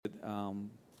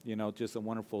just a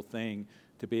wonderful thing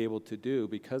to be able to do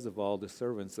because of all the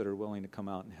servants that are willing to come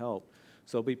out and help.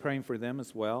 So be praying for them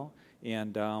as well.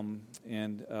 And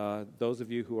those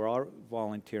of you who are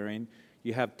volunteering,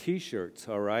 you have T-shirts,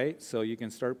 all right? So you can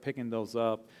start picking those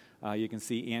up. You can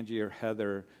see Angie or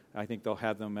Heather. I think they'll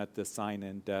have them at the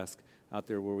sign-in desk out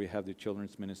there where we have the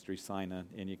children's ministry sign-in.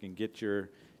 And you can get your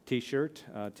T-shirt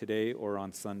today or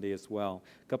on Sunday as well.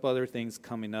 A couple other things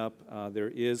coming up. There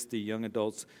is the Young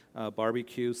Adults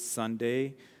Barbecue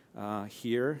Sunday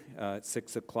here at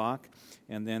 6 o'clock.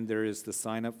 And then there is the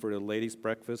sign-up for the ladies'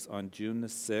 breakfast on June the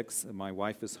 6th. And my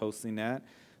wife is hosting that.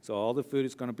 So all the food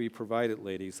is going to be provided,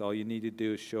 ladies. All you need to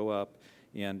do is show up.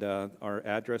 And our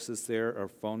address is there, our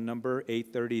phone number,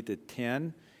 8:30 to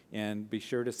 10. And be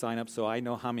sure to sign up so I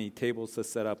know how many tables to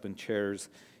set up and chairs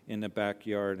in the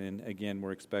backyard. And again,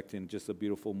 we're expecting just a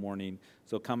beautiful morning.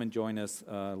 So come and join us,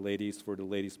 ladies, for the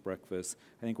ladies' breakfast.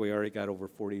 I think we already got over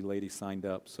 40 ladies signed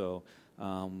up, so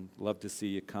love to see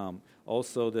you come.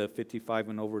 Also, the 55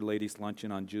 and over ladies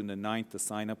luncheon on June the 9th, the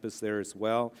sign-up is there as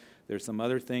well. There's some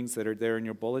other things that are there in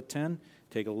your bulletin.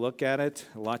 Take a look at it.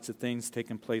 Lots of things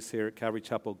taking place here at Calvary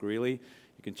Chapel Greeley.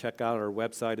 You can check out our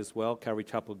website as well,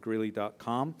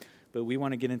 calvarychapelgreeley.com. But we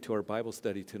want to get into our Bible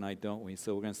study tonight, don't we?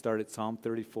 So we're going to start at Psalm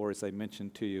 34, as I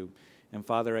mentioned to you. And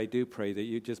Father, I do pray that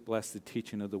you just bless the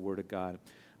teaching of the Word of God.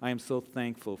 I am so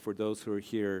thankful for those who are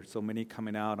here, so many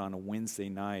coming out on a Wednesday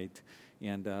night,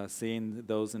 and seeing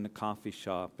those in the coffee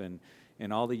shop, and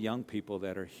all the young people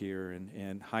that are here,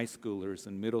 and high schoolers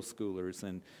and middle schoolers,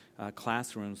 and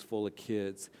classrooms full of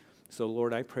kids. So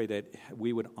Lord, I pray that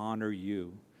we would honor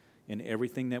you in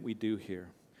everything that we do here,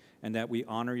 and that we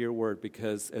honor your word,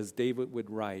 because as David would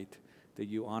write, that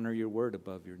you honor your word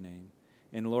above your name.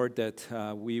 And Lord,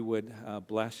 that we would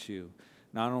bless you,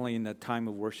 not only in the time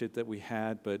of worship that we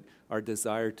had, but our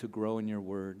desire to grow in your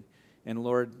word. And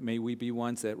Lord, may we be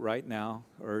ones that right now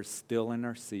are still in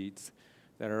our seats,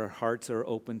 that our hearts are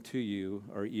open to you,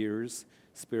 our ears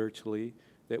spiritually,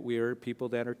 that we are people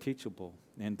that are teachable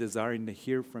and desiring to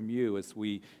hear from you as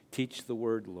we teach the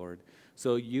word, Lord.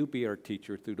 So you be our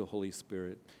teacher through the Holy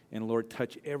Spirit. And Lord,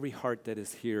 touch every heart that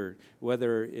is here,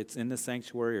 whether it's in the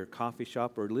sanctuary or coffee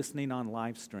shop or listening on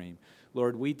live stream.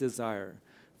 Lord, we desire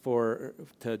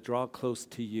to draw close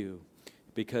to you,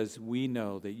 because we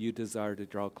know that you desire to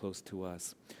draw close to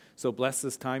us. So bless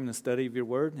this time in the study of your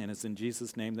word, and it's in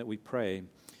Jesus' name that we pray.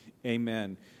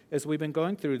 Amen. As we've been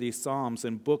going through these Psalms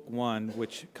in Book 1,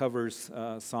 which covers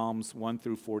Psalms 1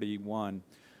 through 41,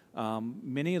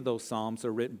 many of those Psalms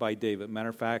are written by David. Matter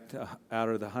of fact, out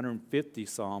of the 150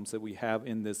 Psalms that we have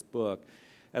in this book,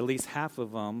 at least half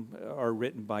of them are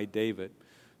written by David.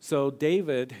 So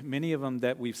David, many of them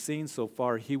that we've seen so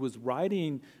far, he was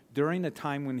writing during a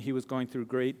time when he was going through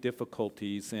great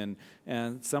difficulties, and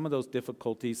some of those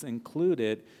difficulties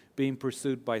included being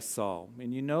pursued by Saul.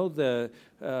 And you know the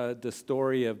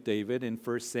story of David in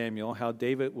 1 Samuel, how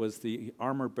David was the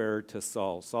armor bearer to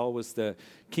Saul. Saul was the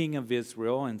king of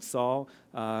Israel, and Saul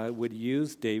would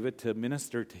use David to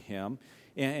minister to him.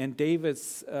 And David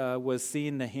was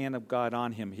seeing the hand of God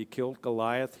on him. He killed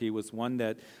Goliath. He was one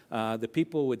that the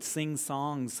people would sing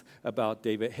songs about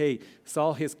David. Hey,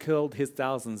 Saul has killed his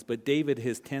thousands, but David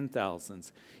his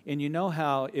 10,000s. And you know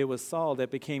how it was Saul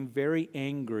that became very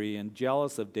angry and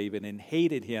jealous of David and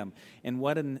hated him and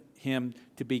wanted him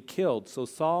to be killed. So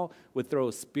Saul would throw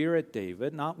a spear at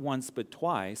David, not once but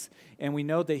twice. And we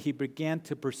know that he began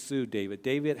to pursue David.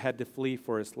 David had to flee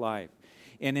for his life.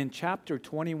 And in chapter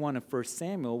 21 of 1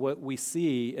 Samuel, what we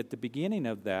see at the beginning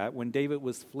of that, when David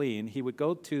was fleeing, he would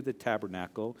go to the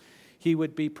tabernacle. He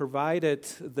would be provided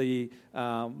the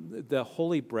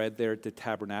holy bread there at the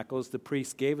tabernacle, as the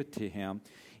priest gave it to him.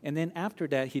 And then after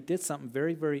that, he did something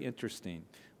very, very interesting.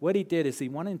 What he did is he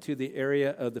went into the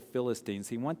area of the Philistines.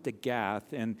 He went to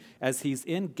Gath, and as he's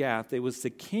in Gath, it was the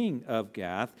king of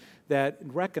Gath that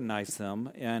recognized him,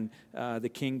 and the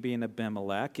king being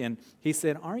Abimelech. And he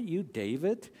said, "Aren't you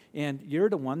David? And you're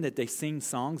the one that they sing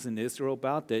songs in Israel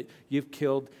about, that you've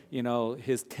killed,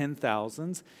 his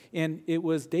 10,000s." And it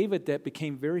was David that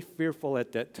became very fearful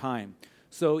at that time.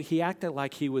 So he acted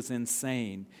like he was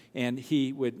insane, and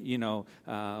he would,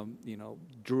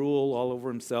 drool all over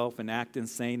himself and act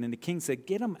insane. And the king said,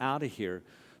 "Get him out of here."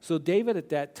 So David at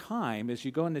that time, as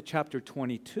you go into chapter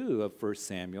 22 of 1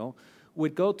 Samuel,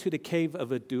 would go to the cave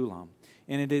of Adullam.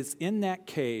 And it is in that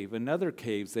cave and other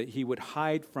caves that he would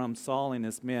hide from Saul and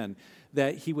his men,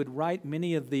 that he would write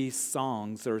many of these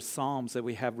songs or psalms that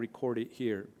we have recorded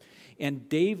here. And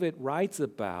David writes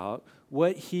about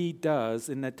what he does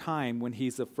in the time when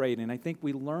he's afraid. And I think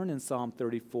we learn in Psalm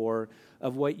 34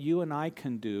 of what you and I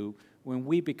can do when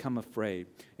we become afraid.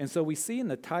 And so we see in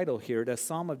the title here, the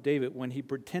Psalm of David, when he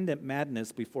pretended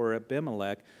madness before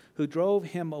Abimelech, who drove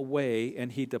him away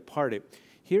and he departed.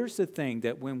 Here's the thing,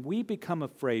 that when we become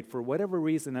afraid, for whatever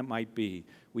reason it might be,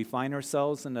 we find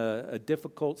ourselves in a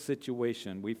difficult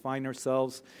situation. We find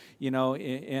ourselves, in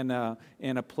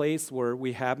a place where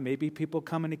we have maybe people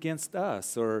coming against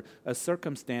us, or a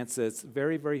circumstance that's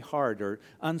very, very hard, or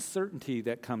uncertainty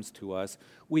that comes to us.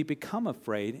 We become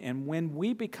afraid, and when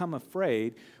we become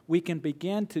afraid, we can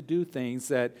begin to do things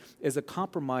that is a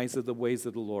compromise of the ways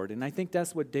of the Lord. And I think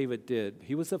that's what David did.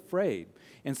 He was afraid.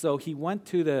 And so he went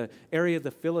to the area of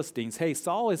the Philistines. Hey,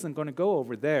 Saul isn't going to go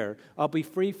over there. I'll be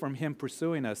free from him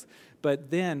pursuing us. But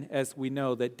then, as we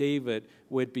know, that David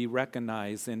would be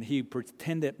recognized, and he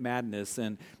pretended madness,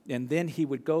 and then he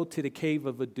would go to the cave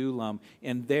of Adullam,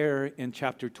 and there in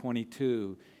chapter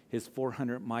 22, his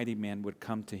 400 mighty men would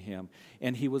come to him.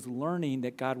 And he was learning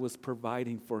that God was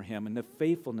providing for him and the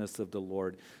faithfulness of the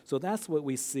Lord. So that's what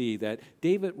we see, that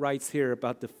David writes here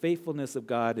about the faithfulness of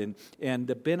God and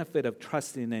the benefit of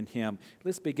trusting in him.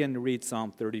 Let's begin to read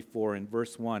Psalm 34 in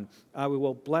verse 1. I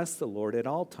will bless the Lord at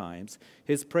all times.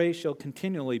 His praise shall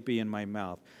continually be in my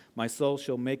mouth. My soul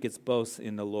shall make its boast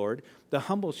in the Lord. The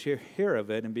humble shall hear of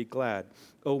it and be glad.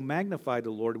 Oh, magnify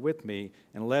the Lord with me,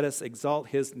 and let us exalt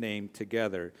his name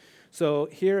together. So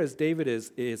here, as David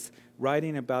is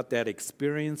writing about that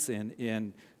experience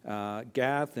in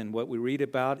Gath and what we read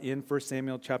about in 1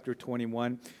 Samuel chapter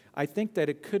 21, I think that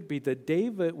it could be that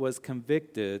David was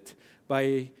convicted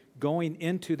by going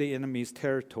into the enemy's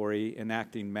territory and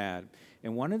acting mad.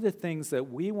 And one of the things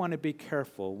that we want to be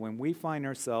careful when we find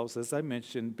ourselves, as I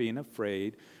mentioned, being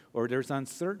afraid or there's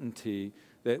uncertainty,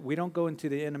 that we don't go into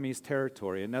the enemy's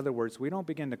territory. In other words, we don't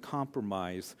begin to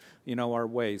compromise, our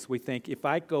ways. We think, if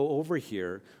I go over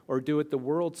here or do it the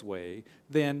world's way,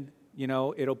 then,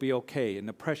 it'll be okay and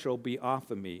the pressure will be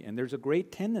off of me. And there's a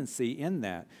great tendency in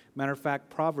that. Matter of fact,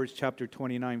 Proverbs chapter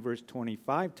 29, verse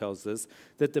 25 tells us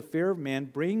that the fear of man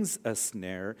brings a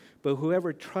snare, but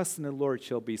whoever trusts in the Lord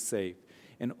shall be safe.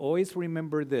 And always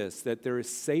remember this, that there is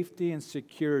safety and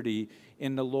security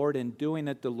in the Lord and doing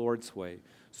it the Lord's way.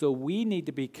 So we need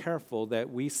to be careful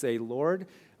that we say, Lord,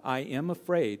 I am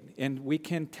afraid. And we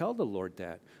can tell the Lord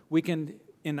that. We can,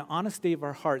 in the honesty of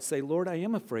our heart, say, Lord, I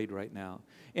am afraid right now.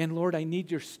 And Lord, I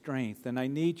need your strength, and I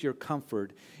need your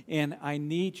comfort, and I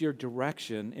need your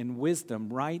direction and wisdom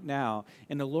right now.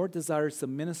 And the Lord desires to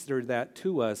minister that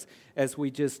to us as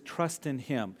we just trust in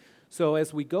him. So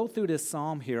as we go through this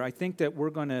psalm here, I think that we're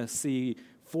going to see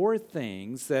 4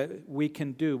 things that we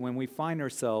can do when we find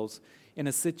ourselves in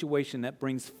a situation that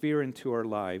brings fear into our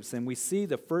lives. And we see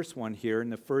the first one here in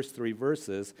the first 3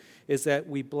 verses is that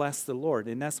we bless the Lord.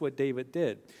 And that's what David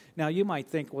did. Now you might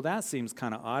think, well, that seems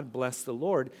kind of odd, bless the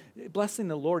Lord. Blessing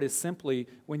the Lord is simply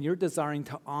when you're desiring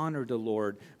to honor the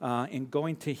Lord and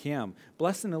going to him.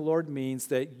 Blessing the Lord means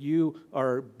that you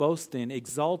are boasting,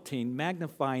 exalting,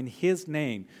 magnifying his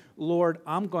name. Lord,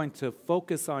 I'm going to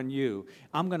focus on you.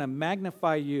 I'm going to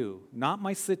magnify you, not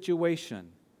my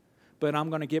situation. But I'm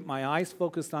going to get my eyes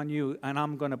focused on you, and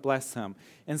I'm going to bless him.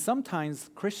 And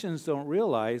sometimes Christians don't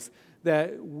realize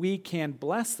that we can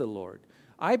bless the Lord.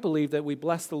 I believe that we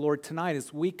bless the Lord tonight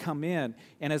as we come in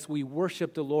and as we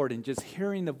worship the Lord and just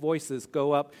hearing the voices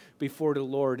go up before the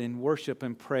Lord in worship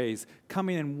and praise,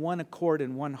 coming in one accord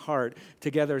and one heart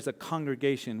together as a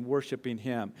congregation worshiping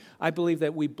him. I believe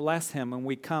that we bless him when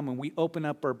we come and we open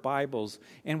up our Bibles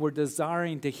and we're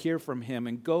desiring to hear from him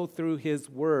and go through his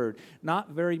word. Not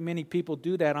very many people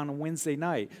do that on a Wednesday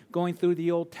night, going through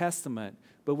the Old Testament,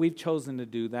 but we've chosen to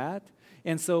do that.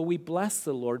 And so we bless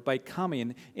the Lord by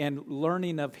coming and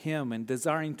learning of him and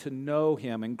desiring to know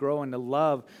him and grow in the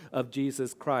love of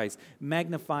Jesus Christ,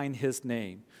 magnifying his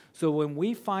name. So when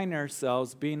we find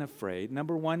ourselves being afraid,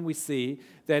 number one, we see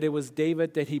that it was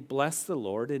David that he blessed the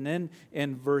Lord. And then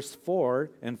in verse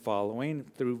 4 and following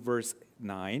through verse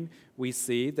 9, we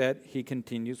see that he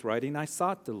continues writing, I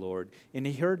sought the Lord, and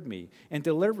he heard me and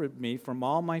delivered me from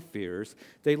all my fears.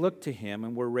 They looked to him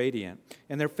and were radiant,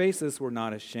 and their faces were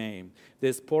not ashamed.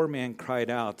 This poor man cried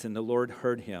out, and the Lord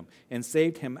heard him and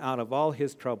saved him out of all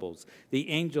his troubles. The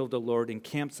angel of the Lord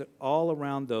encamps all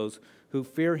around those who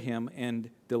fear him and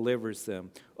delivers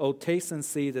them. Oh, taste and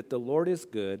see that the Lord is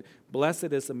good.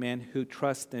 Blessed is the man who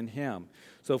trusts in him.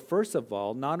 So first of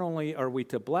all, not only are we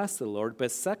to bless the Lord,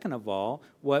 but second of all,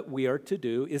 what we are to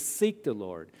do is seek the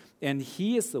Lord. And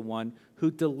he is the one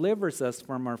who delivers us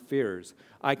from our fears.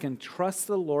 I can trust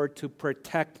the Lord to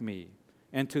protect me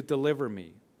and to deliver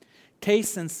me.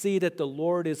 Taste and see that the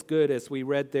Lord is good, as we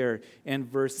read there in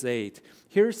verse 8.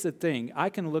 Here's the thing. I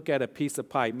can look at a piece of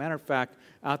pie. Matter of fact,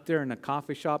 out there in a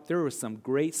coffee shop, there were some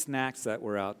great snacks that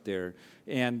were out there.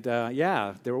 And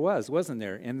there wasn't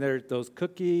there? And there those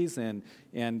cookies and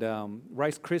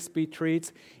Rice Krispie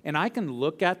treats. And I can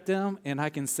look at them and I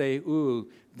can say, ooh,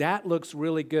 that looks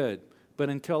really good. But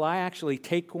until I actually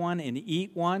take one and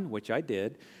eat one, which I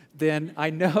did, then I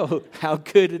know how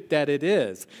good that it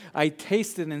is. I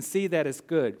taste it and see that it's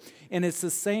good. And it's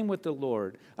the same with the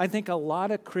Lord. I think a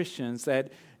lot of Christians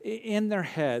that in their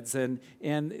heads and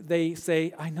they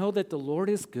say, I know that the Lord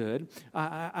is good.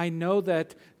 I know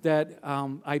that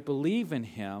I believe in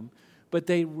Him, but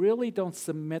they really don't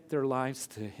submit their lives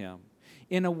to Him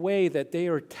in a way that they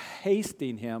are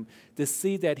tasting Him to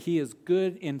see that He is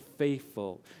good and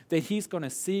faithful, that He's going to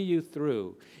see you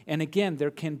through. And again,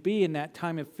 there can be in that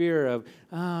time of fear of,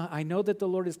 I know that the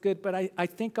Lord is good, but I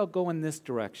think I'll go in this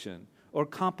direction or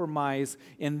compromise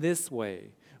in this way.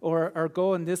 Or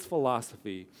go in this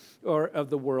philosophy or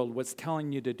of the world, what's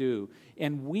telling you to do.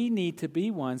 And we need to be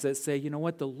ones that say, you know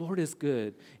what, the Lord is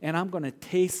good, and I'm going to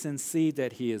taste and see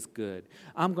that He is good.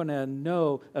 I'm going to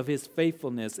know of His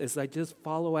faithfulness as I just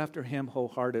follow after Him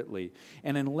wholeheartedly.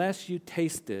 And unless you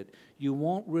taste it, you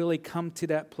won't really come to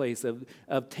that place of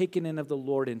taking in of the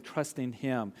Lord and trusting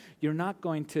Him. You're not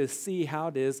going to see how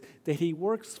it is that He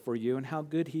works for you and how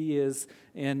good He is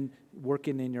in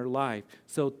working in your life.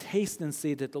 So taste and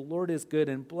see that the Lord is good,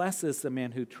 and blesses the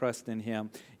man who trusts in Him.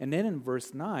 And then in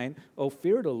verse 9, O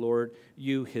fear the Lord,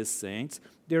 you His saints.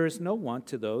 There is no want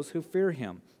to those who fear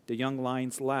Him. The young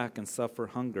lions lack and suffer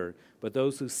hunger, but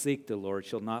those who seek the Lord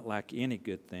shall not lack any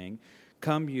good thing.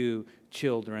 Come, you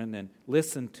children, and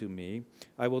listen to me.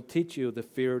 I will teach you the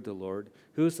fear of the Lord.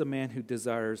 Who is the man who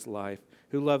desires life,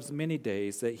 who loves many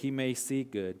days, that he may see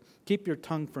good? Keep your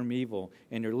tongue from evil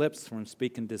and your lips from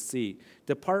speaking deceit.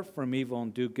 Depart from evil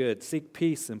and do good. Seek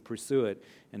peace and pursue it.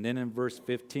 And then in verse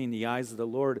 15, the eyes of the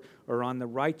Lord are on the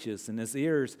righteous, and His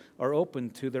ears are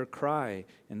open to their cry.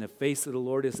 And the face of the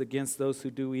Lord is against those who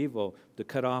do evil, to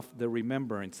cut off the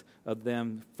remembrance of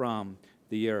them from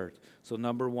the earth. So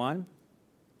number one,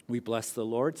 we bless the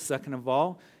Lord. Second of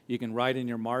all, you can write in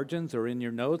your margins or in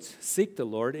your notes, seek the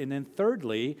Lord. And then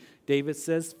thirdly, David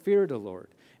says, fear the Lord.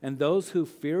 And those who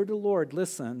fear the Lord,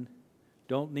 listen,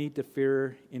 don't need to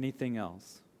fear anything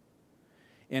else.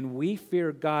 And we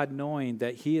fear God knowing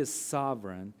that He is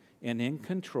sovereign and in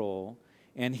control,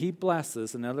 and He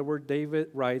blesses. In other words,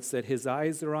 David writes that His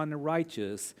eyes are on the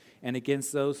righteous and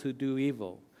against those who do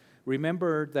evil.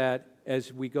 Remember that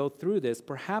as we go through this,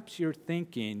 perhaps you're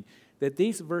thinking that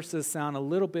these verses sound a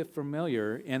little bit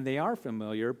familiar, and they are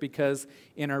familiar because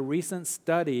in our recent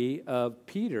study of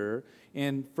Peter,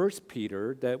 in 1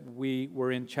 Peter, that we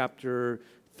were in chapter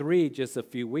 3 just a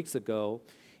few weeks ago,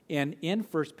 and in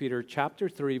 1 Peter chapter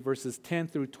 3, verses 10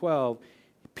 through 12,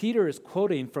 Peter is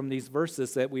quoting from these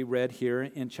verses that we read here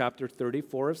in chapter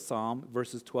 34 of Psalm,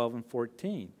 verses 12 and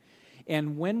 14.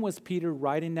 And when was Peter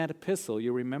writing that epistle?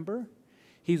 You remember?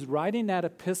 He's writing that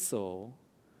epistle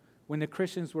when the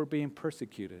Christians were being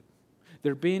persecuted.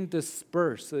 They're being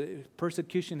dispersed.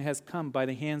 Persecution has come by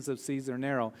the hands of Caesar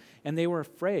Nero, and they were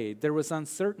afraid. There was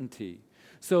uncertainty.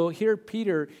 So here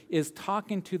Peter is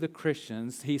talking to the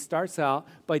Christians. He starts out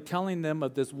by telling them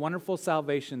of this wonderful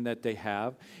salvation that they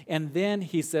have. And then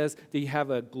he says that you have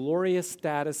a glorious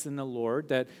status in the Lord,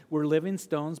 that we're living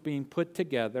stones being put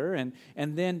together. And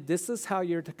then this is how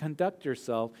you're to conduct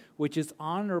yourself, which is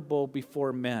honorable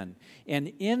before men.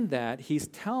 And in that, he's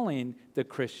telling the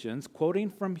Christians,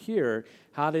 quoting from here,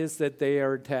 how it is that they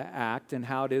are to act and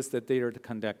how it is that they are to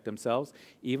conduct themselves,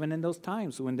 even in those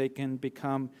times when they can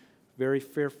become very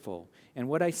fearful. And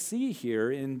what I see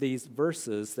here in these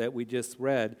verses that we just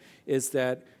read is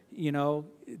that,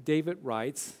 David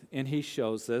writes, and he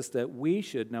shows us that we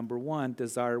should, number one,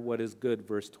 desire what is good,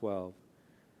 verse 12.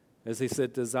 As he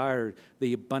said, desire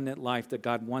the abundant life that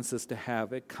God wants us to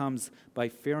have. It comes by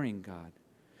fearing God.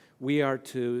 We are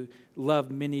to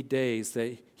love many days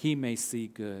that He may see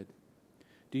good.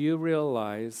 Do you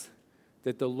realize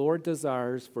that the Lord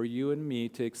desires for you and me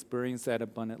to experience that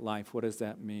abundant life? What does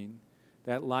that mean?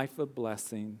 That life of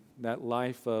blessing, that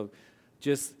life of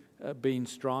just being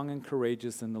strong and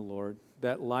courageous in the Lord,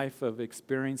 that life of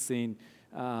experiencing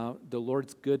the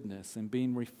Lord's goodness and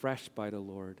being refreshed by the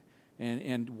Lord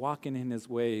and walking in His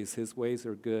ways. His ways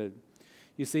are good.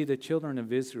 You see, the children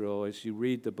of Israel, as you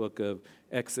read the book of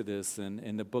Exodus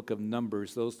and the book of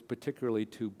Numbers, those particularly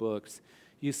two books,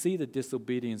 you see the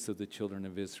disobedience of the children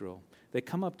of Israel. They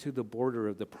come up to the border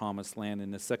of the promised land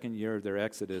in the second year of their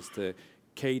exodus to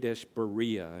Kadesh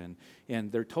Berea,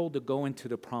 and they're told to go into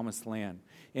the promised land.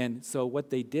 And so what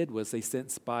they did was they sent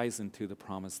spies into the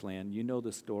promised land. You know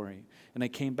the story. And they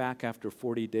came back after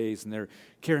 40 days, and they're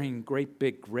carrying great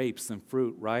big grapes and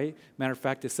fruit, right? Matter of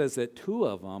fact, it says that 2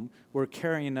 of them were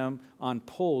carrying them on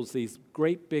poles, these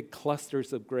great big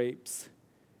clusters of grapes.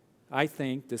 I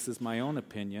think, this is my own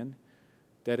opinion,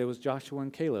 that it was Joshua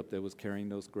and Caleb that was carrying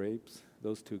those grapes,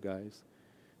 those 2 guys.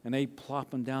 And they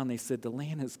plop them down. They said, the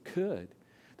land is good.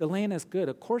 The land is good.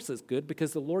 Of course it's good,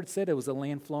 because the Lord said it was a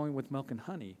land flowing with milk and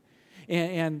honey.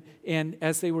 And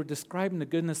as they were describing the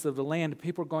goodness of the land,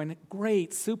 people were going,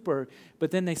 great, super. But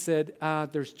then they said,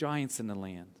 there's giants in the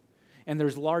land. And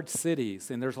there's large cities.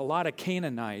 And there's a lot of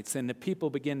Canaanites. And the people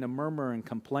begin to murmur and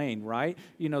complain, right?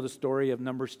 You know the story of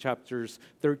Numbers chapters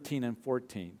 13 and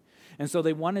 14. And so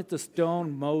they wanted to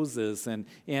stone Moses. And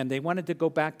they wanted to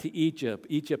go back to Egypt.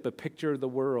 Egypt, a picture of the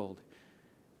world.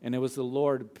 And it was the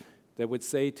Lord that would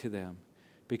say to them,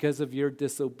 because of your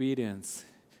disobedience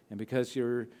and because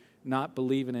you're not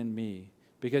believing in me,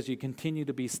 because you continue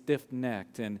to be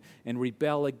stiff-necked and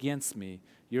rebel against me,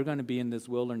 you're going to be in this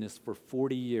wilderness for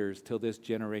 40 years till this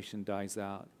generation dies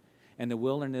out. And the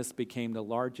wilderness became the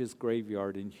largest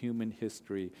graveyard in human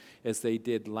history as they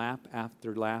did lap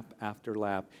after lap after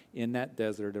lap in that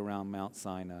desert around Mount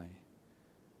Sinai.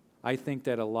 I think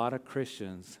that a lot of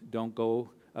Christians don't go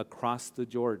across the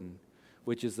Jordan,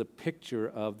 which is a picture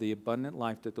of the abundant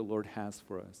life that the Lord has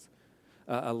for us.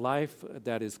 A life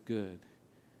that is good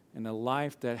and a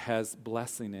life that has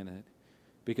blessing in it,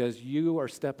 because you are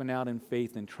stepping out in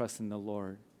faith and trusting the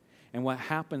Lord. And what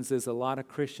happens is a lot of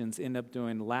Christians end up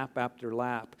doing lap after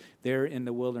lap there in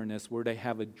the wilderness where they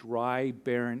have a dry,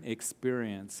 barren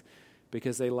experience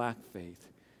because they lack faith,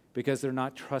 because they're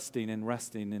not trusting and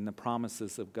resting in the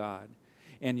promises of God.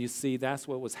 And you see, that's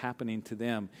what was happening to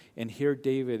them. And here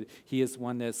David, he is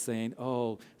one that's saying,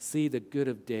 oh, see the good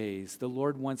of days. The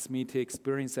Lord wants me to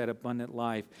experience that abundant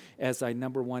life as I,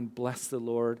 number one, bless the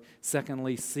Lord.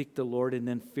 Secondly, seek the Lord, and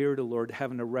then fear the Lord,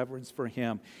 having a reverence for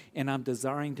him. And I'm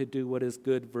desiring to do what is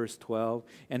good, verse 12.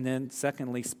 And then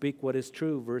secondly, speak what is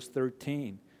true, verse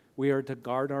 13. We are to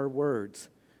guard our words.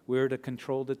 We are to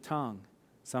control the tongue.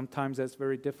 Sometimes that's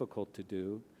very difficult to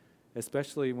do,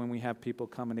 especially when we have people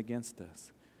coming against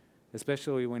us,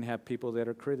 especially when we have people that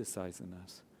are criticizing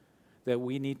us, that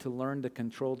we need to learn to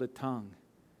control the tongue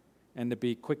and to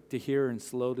be quick to hear and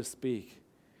slow to speak.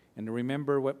 And to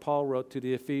remember what Paul wrote to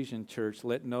the Ephesian church,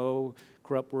 let no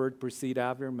corrupt word proceed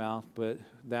out of your mouth, but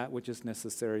that which is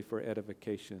necessary for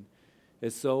edification.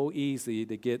 It's so easy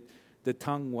to get the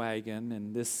tongue wagging,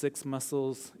 and this 6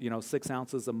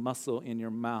 ounces of muscle in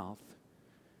your mouth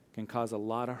can cause a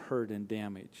lot of hurt and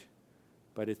damage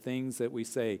by the things that we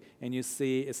say. And you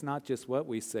see, it's not just what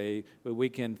we say, but we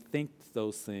can think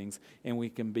those things, and we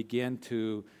can begin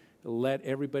to let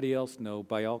everybody else know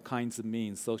by all kinds of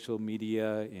means, social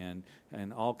media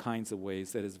and all kinds of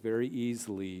ways that is very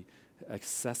easily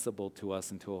accessible to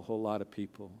us and to a whole lot of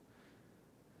people.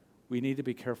 We need to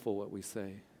be careful what we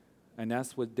say. And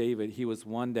that's what David, he was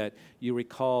one that you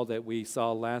recall that we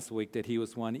saw last week, that he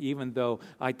was one, even though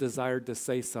I desired to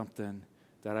say something,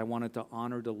 that I wanted to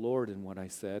honor the Lord in what I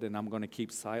said, and I'm going to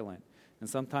keep silent. And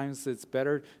sometimes it's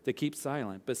better to keep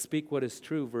silent, but speak what is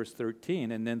true, verse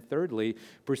 13. And then thirdly,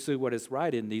 pursue what is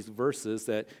right. In these verses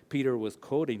that Peter was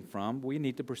quoting from, we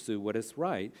need to pursue what is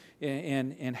right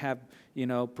and have,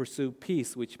 pursue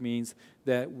peace, which means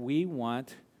that we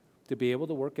want to be able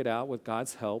to work it out with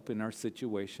God's help in our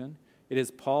situation. It is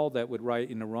Paul that would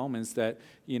write in the Romans that,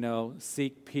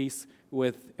 seek peace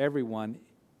with everyone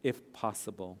if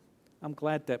possible. I'm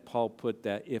glad that Paul put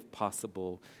that if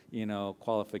possible,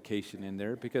 qualification in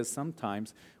there, because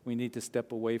sometimes we need to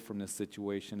step away from this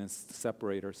situation and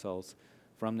separate ourselves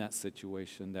from that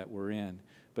situation that we're in.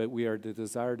 But we are to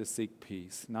desire to seek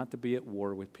peace, not to be at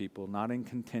war with people, not in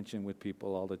contention with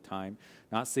people all the time,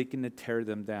 not seeking to tear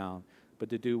them down, but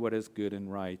to do what is good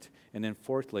and right. And then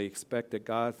fourthly, expect that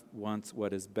God wants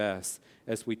what is best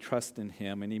as we trust in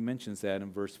him. And he mentions that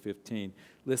in verse 15.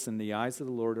 Listen, the eyes of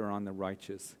the Lord are on the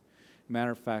righteous.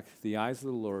 Matter of fact, the eyes of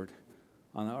the Lord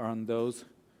are on those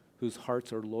whose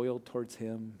hearts are loyal towards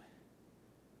him,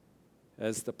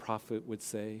 as the prophet would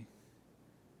say,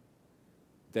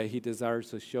 that he desires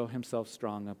to show himself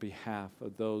strong on behalf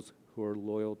of those who are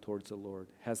loyal towards the Lord,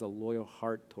 has a loyal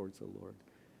heart towards the Lord,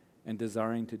 and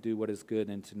desiring to do what is good,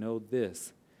 and to know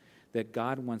this, that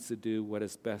God wants to do what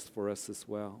is best for us as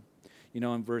well.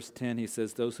 In verse 10, he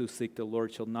says, those who seek the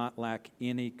Lord shall not lack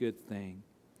any good thing.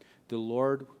 The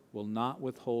Lord will not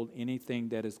withhold anything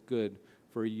that is good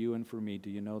for you and for me. Do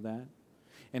you know that?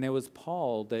 And it was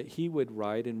Paul that he would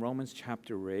write in Romans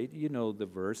chapter 8, you know the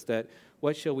verse, that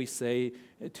what shall we say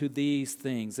to these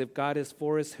things? If God is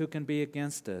for us, who can be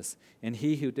against us? And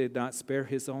he who did not spare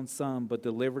his own son, but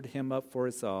delivered him up for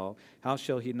us all, how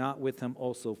shall he not with him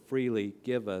also freely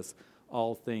give us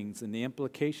all things? And the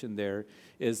implication there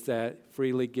is that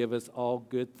freely give us all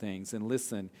good things. And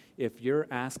listen, if you're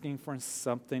asking for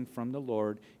something from the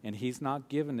Lord and he's not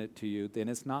giving it to you, then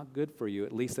it's not good for you,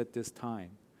 at least at this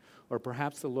time. Or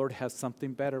perhaps the Lord has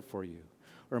something better for you.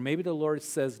 Or maybe the Lord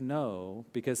says no,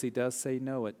 because he does say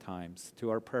no at times to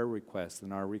our prayer requests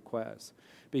and our requests,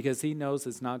 because he knows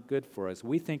it's not good for us.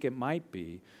 We think it might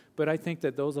be, but I think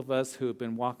that those of us who have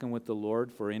been walking with the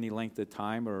Lord for any length of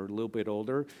time or a little bit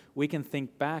older, we can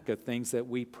think back of things that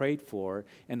we prayed for,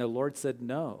 and the Lord said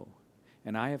no.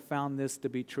 And I have found this to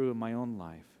be true in my own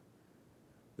life,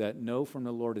 that no from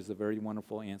the Lord is a very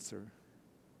wonderful answer.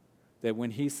 That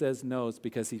when he says no, it's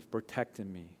because he's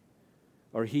protecting me.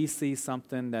 Or he sees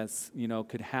something that's,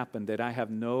 could happen that I have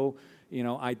no,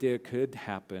 idea could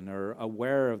happen, or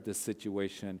aware of the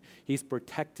situation. He's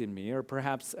protecting me. Or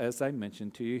perhaps, as I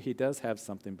mentioned to you, he does have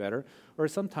something better. Or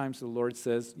sometimes the Lord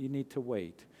says, you need to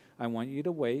wait. I want you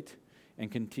to wait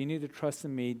and continue to trust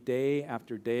in me day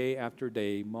after day after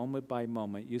day, moment by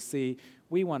moment. You see,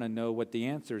 we want to know what the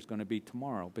answer is going to be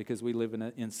tomorrow because we live in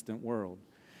an instant world.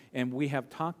 And we have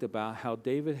talked about how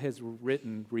David has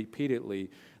written repeatedly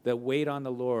that wait on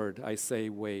the Lord, I say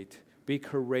wait. Be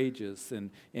courageous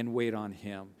and wait on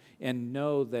him. And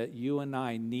know that you and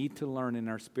I need to learn in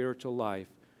our spiritual life,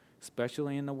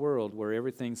 especially in the world where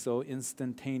everything's so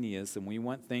instantaneous and we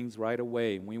want things right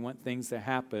away and we want things to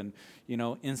happen,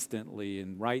 instantly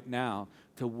and right now,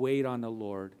 to wait on the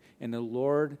Lord. And the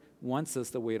Lord wants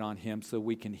us to wait on him so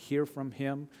we can hear from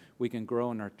him, we can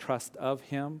grow in our trust of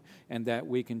him, and that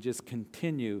we can just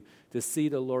continue to see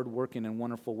the Lord working in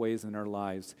wonderful ways in our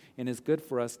lives. And it's good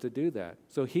for us to do that.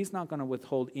 So he's not going to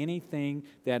withhold anything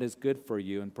that is good for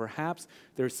you. And perhaps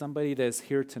there's somebody that's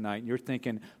here tonight and you're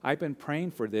thinking, I've been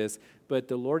praying for this, but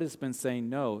the Lord has been saying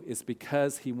no. It's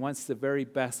because he wants the very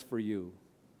best for you.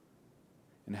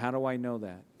 And how do I know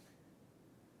that?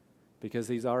 Because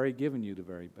he's already given you the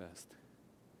very best.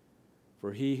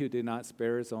 For he who did not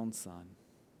spare his own son,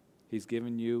 he's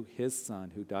given you his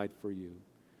son who died for you.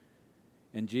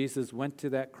 And Jesus went to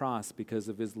that cross because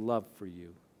of his love for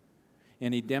you.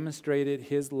 And he demonstrated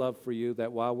his love for you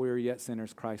that while we were yet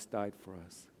sinners, Christ died for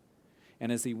us.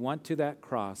 And as he went to that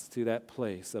cross, to that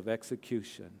place of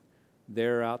execution,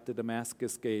 there out the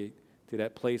Damascus gate, to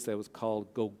that place that was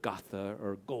called Golgotha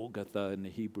or Golgotha in the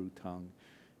Hebrew tongue.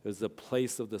 It was the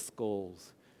place of the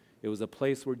skulls. It was a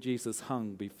place where Jesus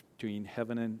hung between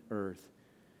heaven and earth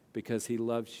because he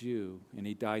loves you and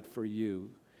he died for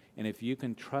you. And if you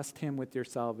can trust him with your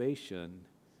salvation,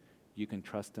 you can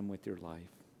trust him with your life.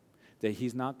 That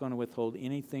he's not going to withhold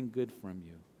anything good from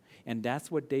you. And that's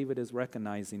what David is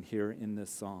recognizing here in this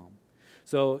psalm.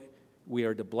 So we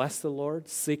are to bless the Lord,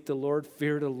 seek the Lord,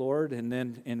 fear the Lord. And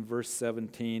then in verse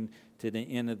 17 to the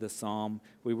end of the psalm,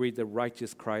 we read, the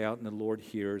righteous cry out and the Lord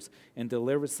hears and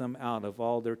delivers them out of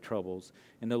all their troubles.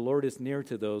 And the Lord is near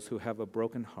to those who have a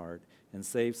broken heart and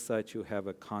saves such who have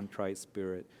a contrite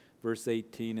spirit. Verse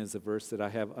 18 is a verse that I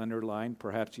have underlined.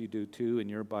 Perhaps you do too in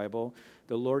your Bible.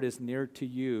 The Lord is near to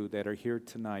you that are here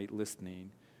tonight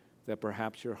listening, that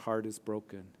perhaps your heart is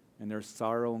broken and there's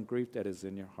sorrow and grief that is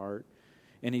in your heart.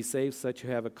 And he saves such who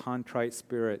have a contrite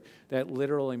spirit. That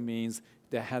literally means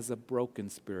that has a broken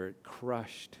spirit,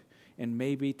 crushed. And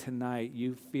maybe tonight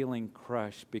you feeling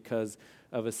crushed because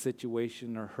of a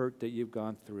situation or hurt that you've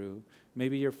gone through.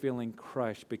 Maybe you're feeling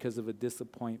crushed because of a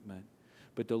disappointment.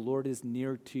 But the Lord is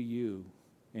near to you,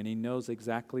 and he knows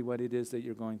exactly what it is that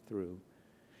you're going through.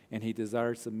 And he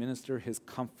desires to minister his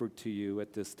comfort to you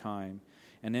at this time.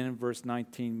 And then in verse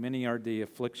 19, many are the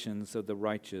afflictions of the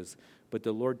righteous, but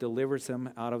the Lord delivers him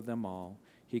out of them all.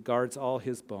 He guards all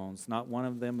his bones, not one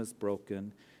of them is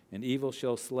broken. And evil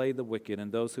shall slay the wicked,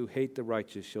 and those who hate the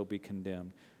righteous shall be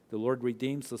condemned. The Lord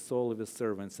redeems the soul of his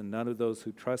servants, and none of those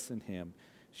who trust in him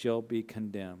shall be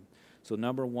condemned. So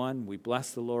number one, we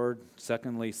bless the Lord.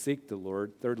 Secondly, seek the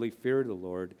Lord. Thirdly, fear the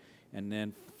Lord. And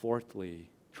then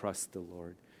fourthly, trust the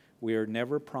Lord. We are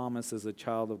never promised as a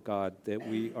child of God that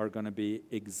we are going to be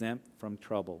exempt from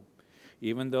trouble.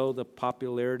 Even though the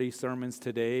popularity sermons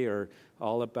today are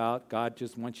all about God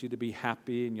just wants you to be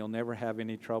happy and you'll never have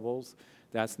any troubles,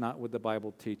 that's not what the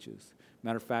Bible teaches.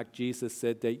 Matter of fact, Jesus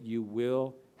said that you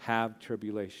will have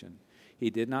tribulation.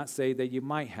 He did not say that you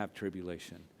might have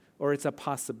tribulation or it's a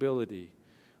possibility.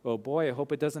 Oh boy, I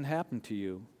hope it doesn't happen to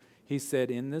you. He said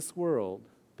in this world,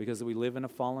 because we live in a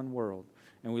fallen world,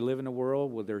 And we live in a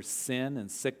world where there's sin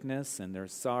and sickness and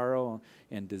there's sorrow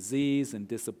and disease and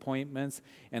disappointments,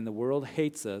 and the world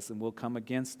hates us and will come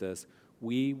against us.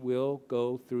 We will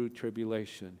go through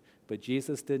tribulation. But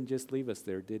Jesus didn't just leave us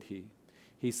there, did he?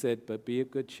 He said, but be of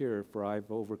good cheer, for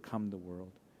I've overcome the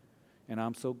world. And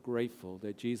I'm so grateful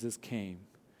that Jesus came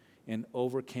and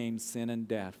overcame sin and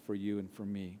death for you and for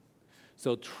me.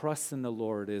 So trust in the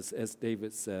Lord, as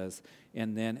David says,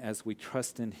 and then as we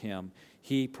trust in him,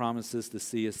 he promises to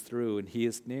see us through, and he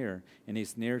is near, and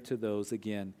he's near to those,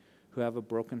 again, who have a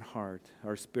broken heart.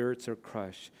 Our spirits are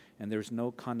crushed, and there's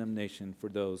no condemnation for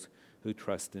those who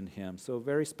trust in him. So a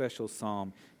very special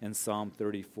psalm in Psalm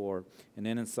 34. And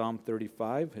then in Psalm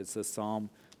 35, it's a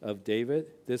psalm of David.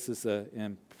 This is an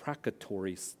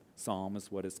imprecatory psalm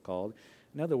is what it's called.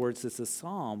 In other words, it's a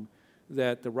psalm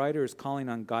that the writer is calling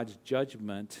on God's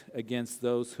judgment against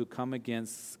those who come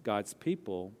against God's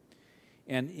people.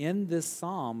 And in this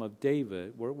psalm of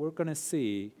David, what we're going to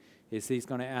see is he's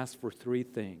going to ask for three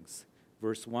things.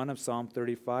 Verse 1 of Psalm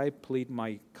 35, plead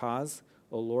my cause,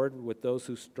 O Lord, with those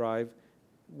who strive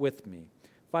with me.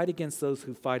 Fight against those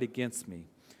who fight against me,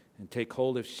 and take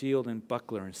hold of shield and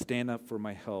buckler, and stand up for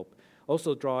my help.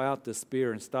 Also draw out the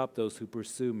spear and stop those who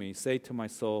pursue me. Say to my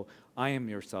soul, I am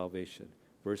your salvation.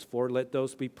 Verse 4, let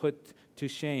those be put to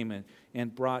shame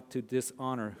and brought to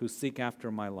dishonor who seek after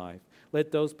my life.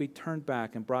 Let those be turned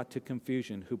back and brought to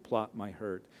confusion who plot my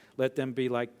hurt. Let them be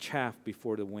like chaff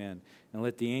before the wind, and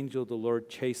let the angel of the Lord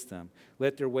chase them.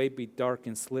 Let their way be dark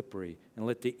and slippery, and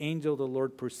let the angel of the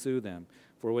Lord pursue them.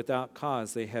 For without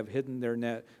cause they have hidden their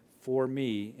net for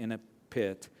me in a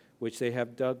pit, which they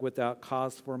have dug without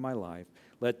cause for my life.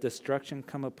 Let destruction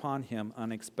come upon him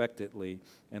unexpectedly,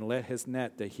 and let his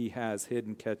net that he has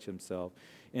hidden catch himself.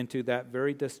 Into that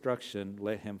very destruction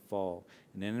let him fall.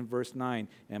 And then in verse 9,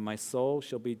 and my soul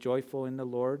shall be joyful in the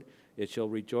Lord, it shall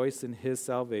rejoice in his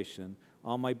salvation.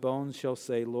 All my bones shall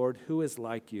say, Lord, who is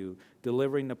like you,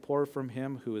 delivering the poor from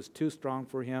him who is too strong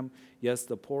for him, yes,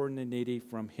 the poor and the needy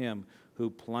from him who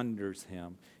plunders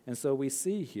him. And so we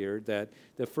see here that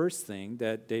the first thing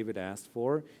that David asked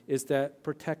for is that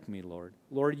protect me, Lord.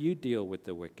 Lord, you deal with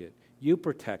the wicked. You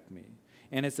protect me.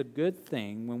 And it's a good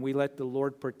thing when we let the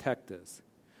Lord protect us.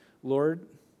 Lord,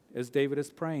 as David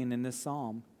is praying in this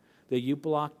psalm, that you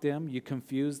block them, you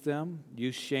confuse them,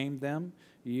 you shame them,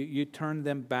 you turn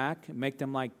them back, make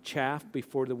them like chaff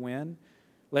before the wind.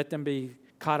 Let them be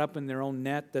caught up in their own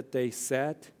net that they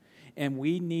set. And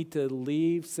we need to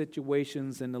leave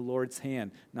situations in the Lord's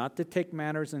hand, not to take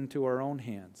matters into our own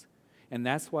hands. And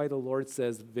that's why the Lord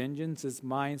says, vengeance is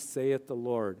mine, saith the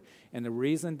Lord. And the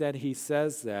reason that he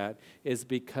says that is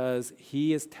because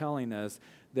he is telling us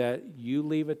that you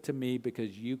leave it to me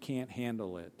because you can't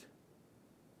handle it.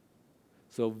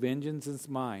 So vengeance is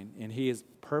mine, and he is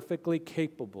perfectly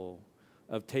capable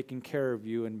of taking care of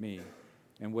you and me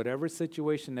in whatever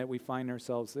situation that we find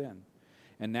ourselves in.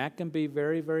 And that can be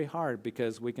very, very hard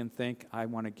because we can think, I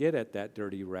want to get at that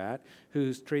dirty rat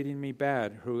who's treating me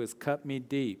bad, who has cut me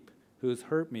deep, who's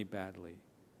hurt me badly.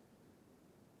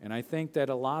 And I think that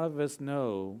a lot of us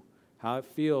know how it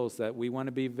feels that we want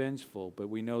to be vengeful, but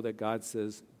we know that God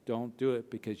says, don't do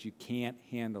it because you can't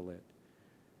handle it.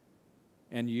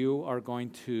 And you are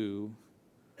going to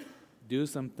do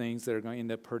some things that are going to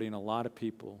end up hurting a lot of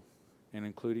people, and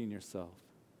including yourself.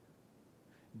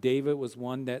 David was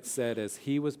one that said as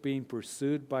he was being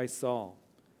pursued by Saul,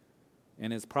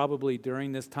 and it's probably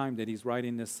during this time that he's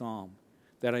writing this psalm,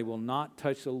 that I will not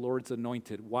touch the Lord's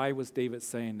anointed. Why was David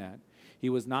saying that? He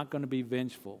was not going to be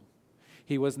vengeful.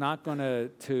 He was not going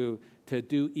to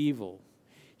do evil.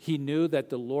 He knew that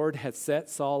the Lord had set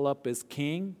Saul up as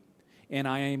king, and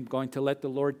I am going to let the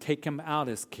Lord take him out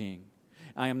as king.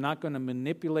 I am not going to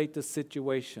manipulate the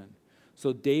situation.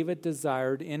 So David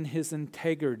desired in his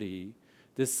integrity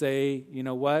to say, you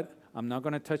know what? I'm not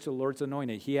going to touch the Lord's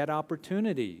anointed. He had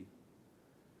opportunity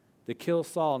to kill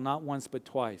Saul not once but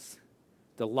twice,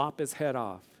 to lop his head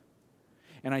off.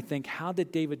 And I think, how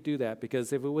did David do that?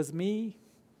 Because if it was me,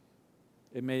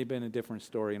 it may have been a different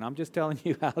story. And I'm just telling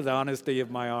you out of the honesty of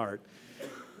my heart.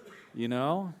 You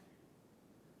know?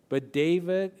 But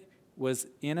David was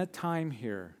in a time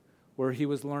here where he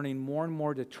was learning more and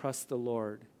more to trust the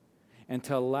Lord and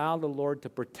to allow the Lord to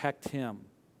protect him.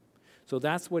 So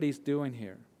that's what he's doing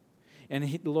here.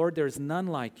 And Lord, there's none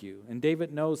like you. And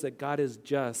David knows that God is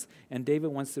just, and David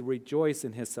wants to rejoice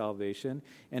in his salvation.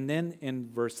 And then in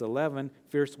verse 11,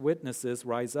 fierce witnesses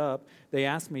rise up. They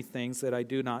ask me things that I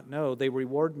do not know. They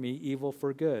reward me evil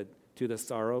for good, to the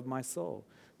sorrow of my soul.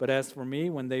 But as for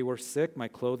me, when they were sick, my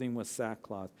clothing was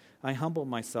sackcloth. I humbled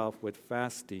myself with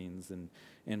fastings,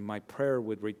 and my prayer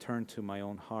would return to my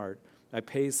own heart. I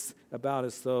paced about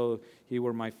as though he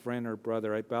were my friend or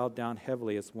brother. I bowed down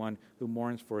heavily as one who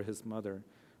mourns for his mother.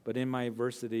 But in my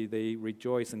adversity, they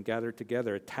rejoiced and gathered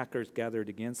together. Attackers gathered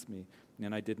against me,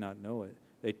 and I did not know it.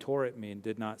 They tore at me and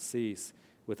did not cease.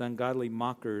 With ungodly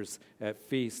mockers at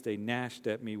feasts, they gnashed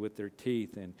at me with their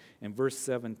teeth. And in verse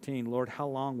 17, Lord, how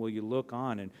long will you look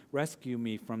on and rescue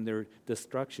me from their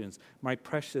destructions, my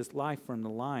precious life from the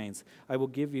lions? I will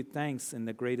give you thanks in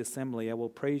the great assembly. I will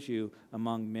praise you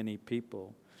among many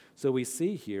people. So we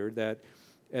see here that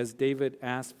as David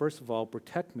asked, first of all,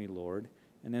 protect me, Lord,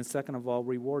 and then second of all,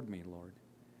 reward me, Lord.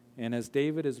 And as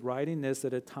David is writing this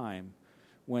at a time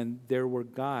when there were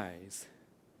guys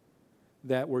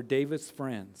that were David's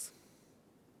friends,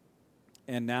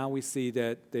 and now we see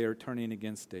that they are turning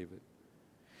against David,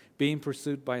 being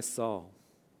pursued by Saul.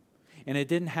 And it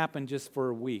didn't happen just for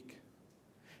a week.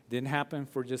 It didn't happen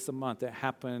for just a month. It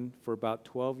happened for about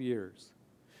 12 years.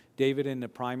 David in the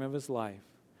prime of his life.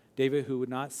 David who would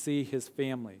not see his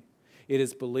family. It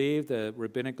is believed, the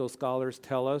rabbinical scholars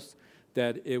tell us,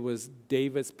 that it was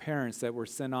David's parents that were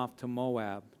sent off to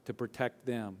Moab to protect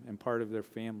them and part of their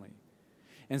family.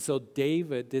 And so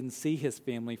David didn't see his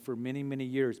family for many, many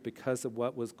years because of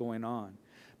what was going on.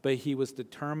 But he was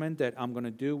determined that I'm going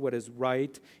to do what is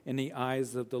right in the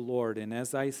eyes of the Lord. And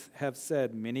as I have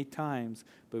said many times,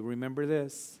 but remember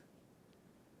this,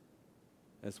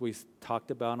 as we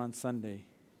talked about on Sunday,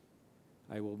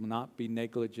 I will not be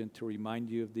negligent to remind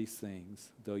you of these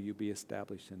things, though you be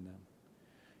established in them.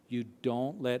 You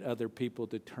don't let other people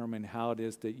determine how it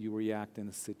is that you react in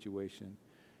a situation.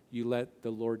 You let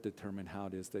the Lord determine how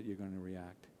it is that you're going to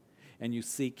react. And you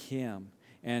seek Him,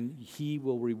 and He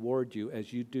will reward you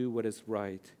as you do what is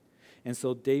right. And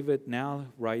so David now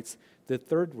writes the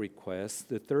third request,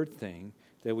 the third thing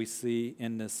that we see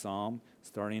in this psalm,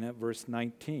 starting at verse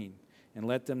 19. And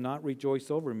let them not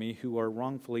rejoice over me who are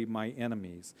wrongfully my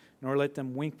enemies, nor let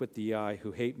them wink with the eye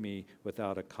who hate me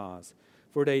without a cause.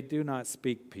 For they do not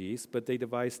speak peace, but they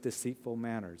devise deceitful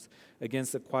manners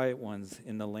against the quiet ones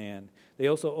in the land. They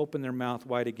also opened their mouth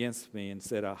wide against me and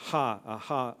said, Aha,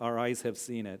 aha, our eyes have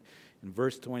seen it. In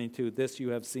verse 22, this you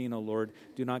have seen, O Lord,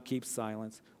 do not keep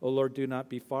silence. O Lord, do not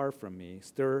be far from me.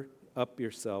 Stir up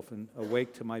yourself and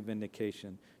awake to my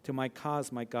vindication, to my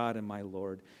cause, my God and my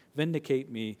Lord.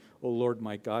 Vindicate me, O Lord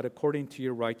my God, according to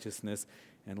your righteousness,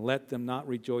 and let them not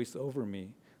rejoice over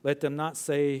me. Let them not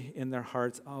say in their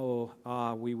hearts,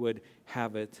 we would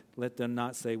have it. Let them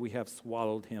not say, we have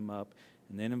swallowed him up.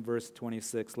 And then in verse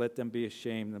 26, let them be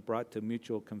ashamed and brought to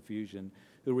mutual confusion,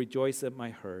 who rejoice at my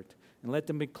hurt. And let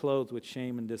them be clothed with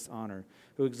shame and dishonor,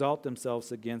 who exalt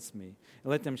themselves against me.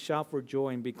 And let them shout for joy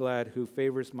and be glad, who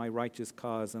favors my righteous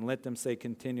cause. And let them say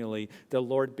continually, the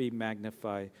Lord be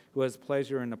magnified, who has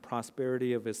pleasure in the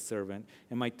prosperity of his servant.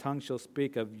 And my tongue shall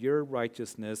speak of your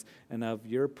righteousness and of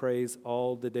your praise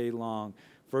all the day long.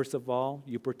 First of all,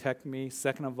 you protect me.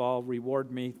 Second of all,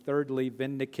 reward me. Thirdly,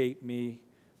 vindicate me.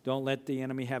 Don't let the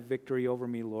enemy have victory over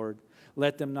me, Lord.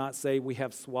 Let them not say, we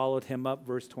have swallowed him up,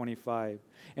 verse 25.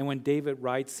 And when David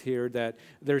writes here that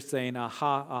they're saying,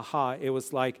 aha, aha, it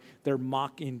was like they're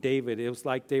mocking David. It was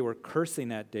like they were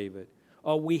cursing at David.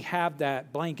 Oh, we have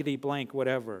that blankety blank,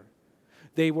 whatever.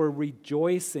 They were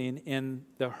rejoicing in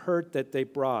the hurt that they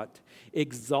brought,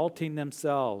 exalting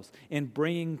themselves and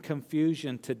bringing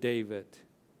confusion to David.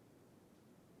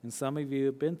 And some of you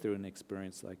have been through an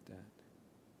experience like that.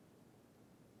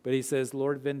 But he says,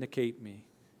 Lord, vindicate me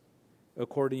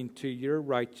according to your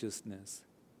righteousness.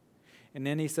 And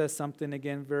then he says something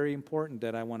again very important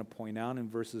that I want to point out in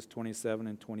verses 27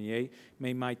 and 28.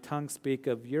 May my tongue speak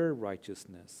of your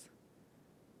righteousness.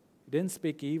 He didn't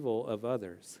speak evil of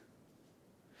others,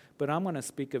 but I'm going to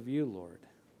speak of you, Lord.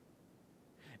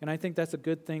 And I think that's a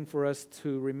good thing for us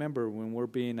to remember when we're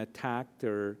being attacked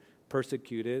or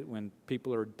persecuted, when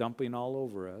people are dumping all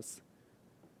over us,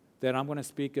 that I'm going to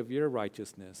speak of your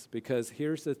righteousness. Because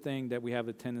here's the thing that we have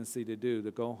a tendency to do, to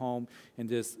go home and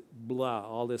just blah,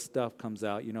 all this stuff comes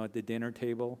out, at the dinner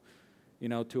table,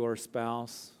 to our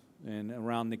spouse and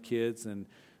around the kids and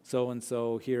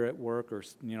so-and-so here at work or,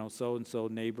 so-and-so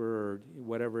neighbor or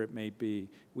whatever it may be.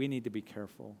 We need to be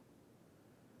careful.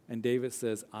 And David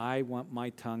says, I want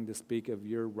my tongue to speak of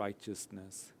your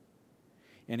righteousness.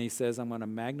 And he says, I'm going to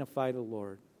magnify the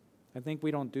Lord. I think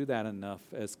we don't do that enough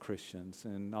as Christians,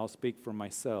 and I'll speak for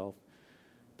myself.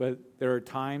 But there are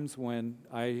times when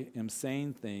I am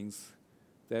saying things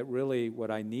that really what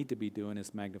I need to be doing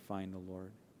is magnifying the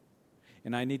Lord.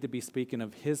 And I need to be speaking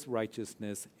of his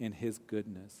righteousness and his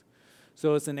goodness.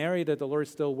 So it's an area that the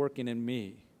Lord's still working in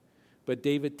me. But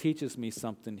David teaches me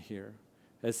something here.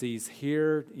 As he's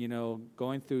here,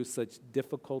 going through such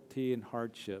difficulty and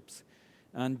hardships,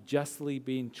 unjustly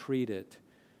being treated,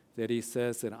 that he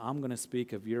says that I'm going to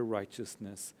speak of your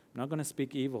righteousness. I'm not going to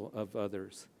speak evil of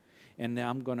others. And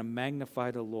I'm going to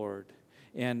magnify the Lord.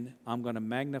 And I'm going to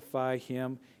magnify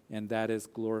him, and that is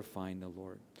glorifying the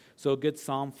Lord. So a good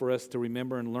psalm for us to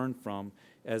remember and learn from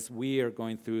as we are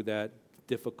going through that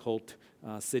difficult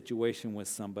situation with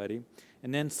somebody.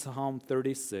 And then Psalm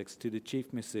 36, to the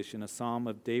chief musician, a psalm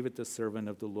of David the servant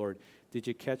of the Lord. Did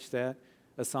you catch that?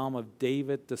 A psalm of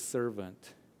David the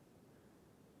servant.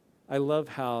 I love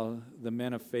how the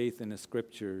men of faith in the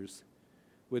scriptures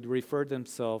would refer to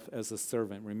themselves as a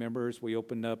servant. Remember, as we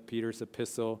opened up Peter's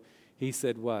epistle, he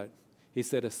said what? He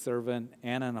said a servant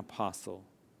and an apostle.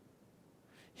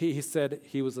 He said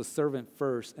he was a servant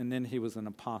first, and then he was an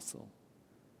apostle.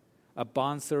 A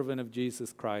bondservant of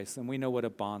Jesus Christ. And we know what a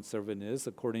bondservant is,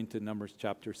 according to Numbers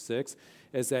chapter 6,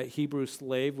 is that Hebrew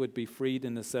slave would be freed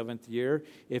in the 7th year.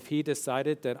 If he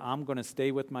decided that I'm going to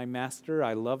stay with my master,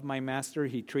 I love my master,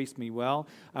 he treats me well,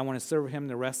 I want to serve him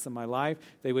the rest of my life,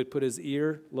 they would put his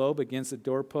earlobe against the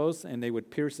doorpost, and they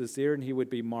would pierce his ear, and he would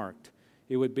be marked.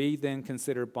 He would be then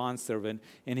considered bondservant,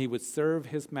 and he would serve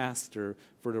his master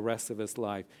for the rest of his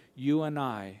life. You and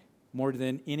I, more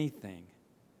than anything,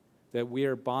 that we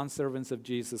are bondservants of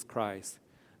Jesus Christ.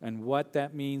 And what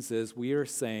that means is we are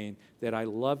saying that I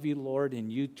love you, Lord,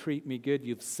 and you treat me good.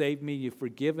 You've saved me. You've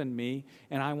forgiven me.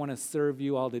 And I want to serve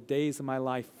you all the days of my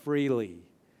life freely.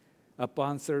 A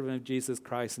bondservant of Jesus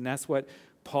Christ. And that's what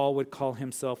Paul would call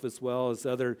himself, as well as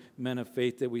other men of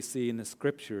faith that we see in the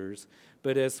scriptures.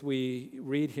 But as we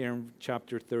read here in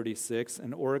chapter 36,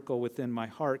 an oracle within my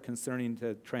heart concerning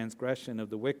the transgression of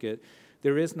the wicked,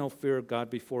 there is no fear of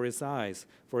God before his eyes,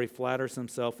 for he flatters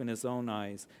himself in his own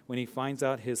eyes when he finds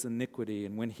out his iniquity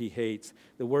and when he hates.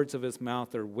 The words of his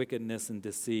mouth are wickedness and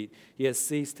deceit. He has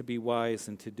ceased to be wise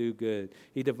and to do good.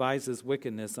 He devises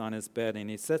wickedness on his bed, and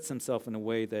he sets himself in a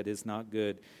way that is not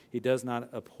good. He does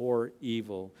not abhor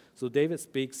evil. So David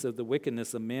speaks of the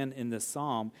wickedness of men in this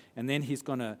psalm, and then he's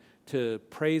going to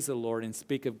praise the Lord and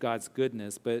speak of God's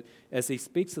goodness. But as he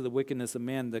speaks of the wickedness of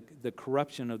men, the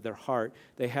corruption of their heart,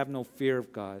 they have no fear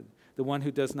of God. The one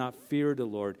who does not fear the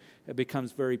Lord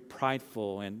becomes very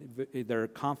prideful, and their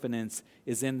confidence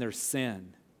is in their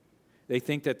sin. They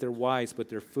think that they're wise, but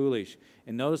they're foolish.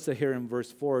 And notice that here in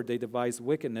verse 4, they devise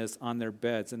wickedness on their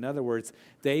beds. In other words,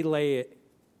 they lay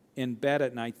in bed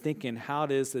at night thinking how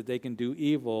it is that they can do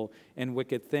evil and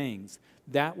wicked things.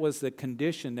 That was the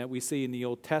condition that we see in the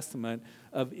Old Testament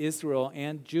of Israel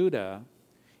and Judah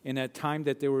in that time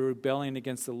that they were rebelling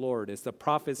against the Lord. As the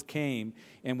prophets came,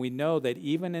 and we know that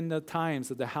even in the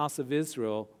times of the house of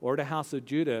Israel or the house of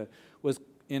Judah was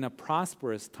in a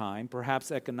prosperous time,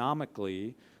 perhaps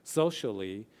economically,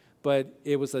 socially, but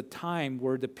it was a time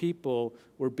where the people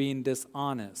were being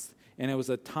dishonest. And it was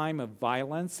a time of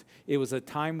violence. It was a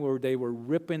time where they were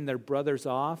ripping their brothers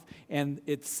off. And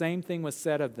the same thing was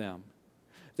said of them,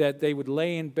 that they would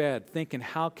lay in bed thinking,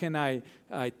 how can I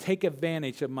take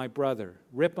advantage of my brother,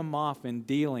 rip him off in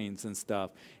dealings and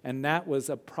stuff. And that was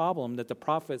a problem that the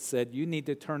prophet said, you need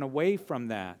to turn away from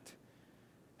that.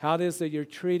 How it is that you're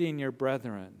treating your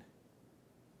brethren.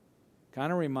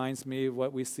 Kind of reminds me of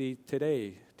what we see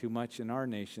today too much in our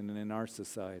nation and in our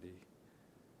society.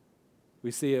 We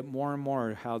see it more and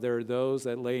more, how there are those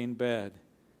that lay in bed.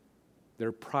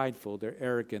 They're prideful, they're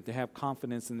arrogant, they have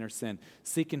confidence in their sin,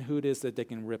 seeking who it is that they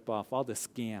can rip off, all the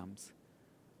scams,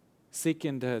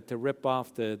 seeking to rip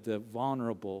off the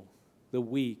vulnerable, the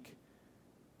weak,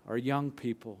 our young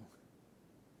people,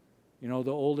 the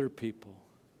older people,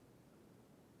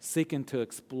 seeking to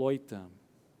exploit them.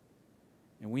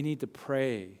 And we need to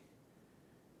pray,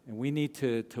 and we need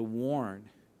to warn.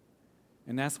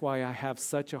 And that's why I have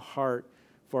such a heart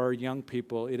for our young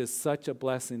people. It is such a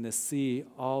blessing to see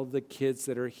all the kids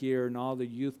that are here and all the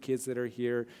youth kids that are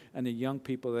here and the young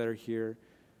people that are here.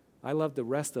 I love the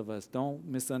rest of us. Don't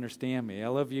misunderstand me. I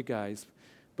love you guys.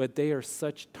 But they are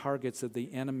such targets of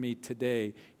the enemy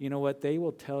today. You know what? They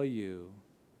will tell you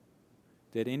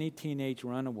that any teenage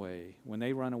runaway, when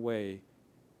they run away,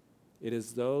 it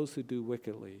is those who do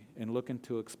wickedly and looking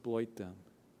to exploit them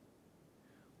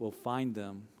will find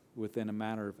them within a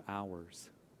matter of hours.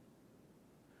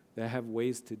 They have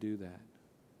ways to do that.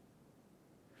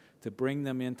 To bring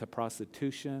them into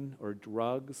prostitution or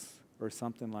drugs or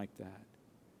something like that.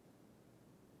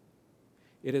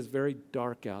 It is very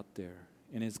dark out there,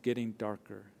 and it's getting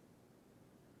darker.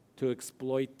 To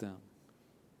exploit them.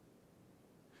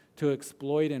 To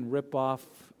exploit and rip off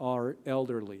our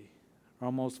elderly,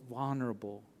 our most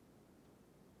vulnerable.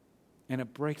 And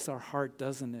it breaks our heart,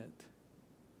 doesn't it?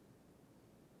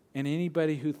 And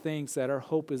anybody who thinks that our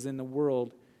hope is in the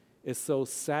world is so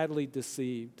sadly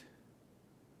deceived.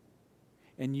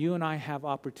 And you and I have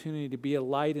opportunity to be a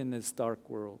light in this dark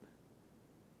world.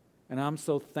 And I'm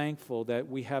so thankful that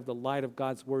we have the light of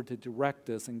God's word to direct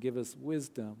us and give us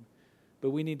wisdom.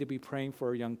 But we need to be praying for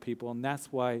our young people. And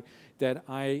that's why that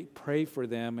I pray for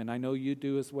them. And I know you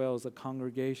do as well as a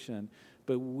congregation.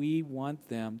 But we want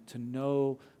them to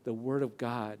know the word of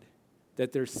God.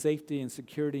 That there's safety and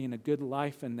security and a good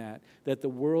life in that. That the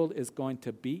world is going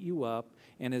to beat you up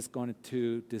and is going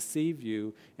to deceive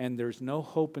you. And there's no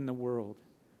hope in the world.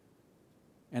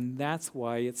 And that's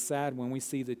why it's sad when we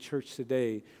see the church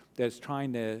today that's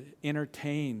trying to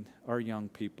entertain our young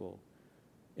people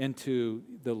into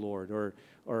the Lord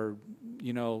or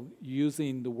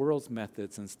using the world's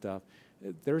methods and stuff.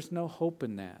 There's no hope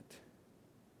in that.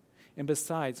 And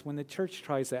besides, when the church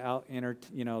tries to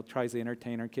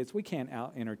entertain our kids, we can't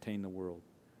out-entertain the world.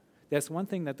 That's one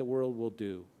thing that the world will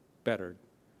do better,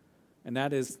 and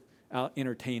that is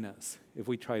out-entertain us if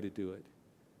we try to do it.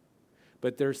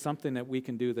 But there's something that we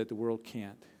can do that the world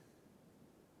can't,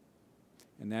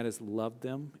 and that is love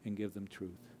them and give them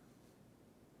truth.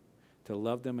 To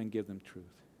love them and give them truth.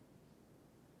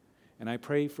 And I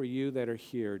pray for you that are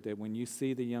here that when you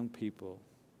see the young people,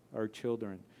 our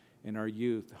children, and our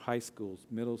youth, high schools,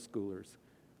 middle schoolers,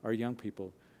 our young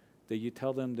people, that you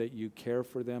tell them that you care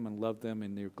for them and love them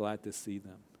and you're glad to see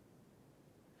them.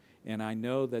 And I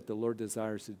know that the Lord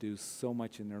desires to do so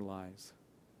much in their lives,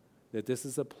 that this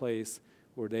is a place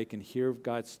where they can hear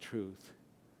God's truth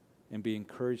and be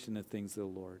encouraged in the things of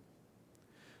the Lord.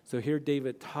 So here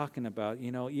David talking about,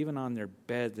 even on their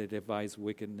bed they devise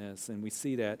wickedness. And we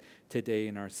see that today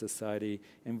in our society.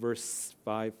 In verse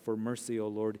 5, for mercy, O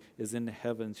Lord, is in the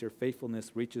heavens. Your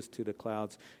faithfulness reaches to the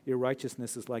clouds. Your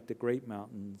righteousness is like the great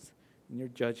mountains. And your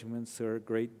judgments are a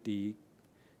great deed.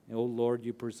 And, O Lord,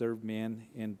 you preserve man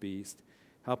and beast.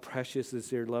 How precious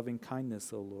is your loving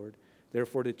kindness, O Lord.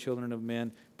 Therefore the children of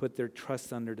men put their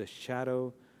trust under the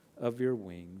shadow of your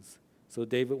wings. So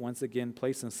David once again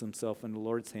places himself in the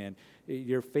Lord's hand.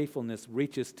 Your faithfulness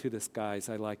reaches to the skies.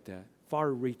 I like that.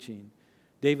 Far-reaching.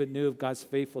 David knew of God's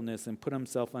faithfulness and put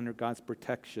himself under God's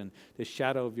protection. The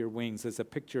shadow of your wings is a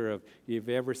picture of, you've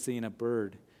ever seen a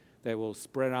bird that will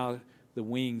spread out the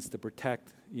wings to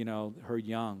protect, her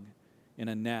young in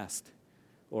a nest.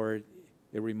 Or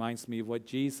it reminds me of what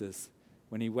Jesus,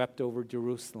 when he wept over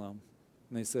Jerusalem.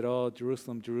 And they said, oh,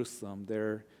 Jerusalem, Jerusalem,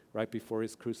 there right before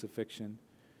his crucifixion.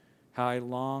 How I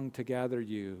long to gather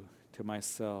you to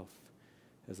myself,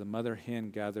 as a mother hen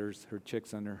gathers her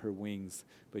chicks under her wings,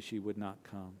 but she would not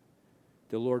come.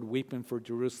 The Lord weeping for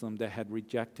Jerusalem that had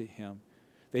rejected him,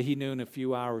 that he knew in a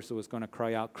few hours it was going to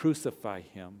cry out, crucify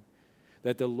him.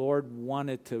 That the Lord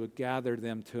wanted to gather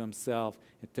them to himself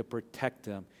and to protect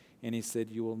them. And he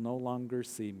said, you will no longer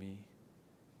see me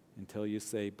until you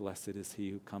say, blessed is he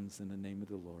who comes in the name of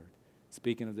the Lord.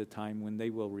 Speaking of the time when they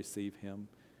will receive him.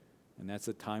 And that's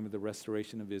the time of the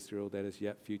restoration of Israel that is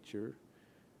yet future.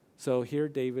 So here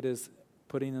David is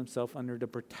putting himself under the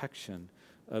protection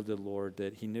of the Lord,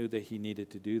 that he knew that he needed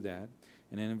to do that.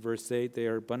 And then in verse 8, they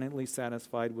are abundantly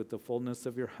satisfied with the fullness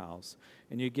of your house,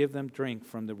 and you give them drink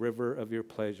from the river of your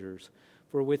pleasures.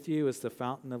 For with you is the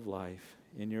fountain of life.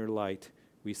 In your light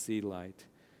we see light.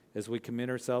 As we commit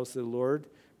ourselves to the Lord,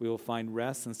 we will find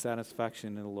rest and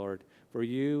satisfaction in the Lord. For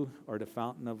you are the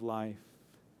fountain of life.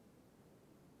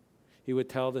 He would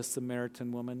tell the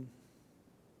Samaritan woman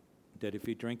that if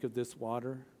you drink of this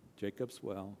water, Jacob's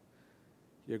well,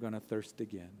 you're going to thirst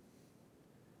again.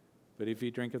 But if you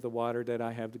drink of the water that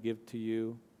I have to give to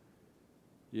you,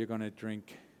 you're going to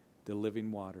drink the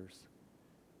living waters,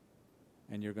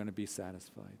 and you're going to be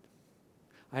satisfied.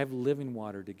 I have living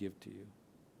water to give to you.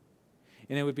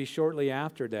 And it would be shortly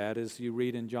after that, as you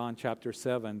read in John chapter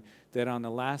 7, that on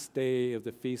the last day of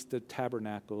the Feast of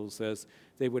Tabernacles, as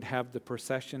they would have the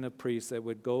procession of priests that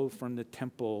would go from the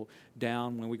temple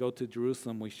down. When we go to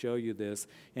Jerusalem, we show you this.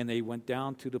 And they went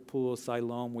down to the pool of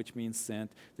Siloam, which means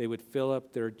sent. They would fill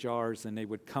up their jars, and they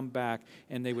would come back,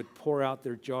 and they would pour out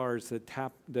their jars.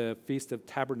 The Feast of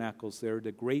Tabernacles there,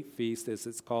 the great feast, as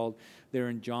it's called there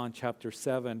in John chapter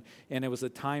 7. And it was a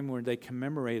time where they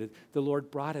commemorated. The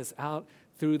Lord brought us out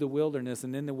through the wilderness,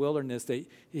 and in the wilderness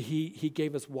he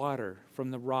gave us water from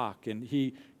the rock, and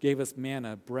he gave us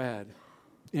manna, bread.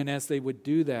 And as they would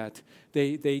do that,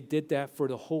 they did that for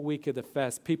the whole week of the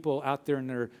fest. People out there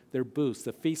in their booths,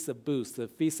 the Feast of Booths, the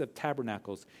Feast of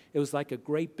Tabernacles. It was like a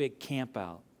great big camp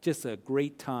out, just a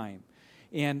great time.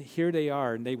 And here they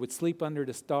are, and they would sleep under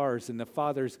the stars, and the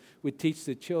fathers would teach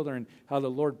the children how the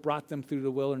Lord brought them through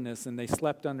the wilderness, and they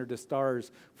slept under the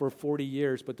stars for 40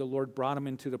 years, but the Lord brought them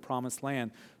into the promised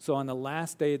land. So on the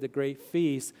last day of the great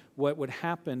feast, what would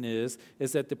happen is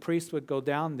that the priests would go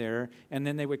down there, and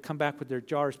then they would come back with their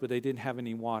jars, but they didn't have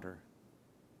any water.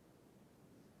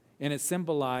 And it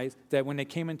symbolized that when they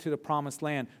came into the promised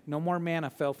land, no more manna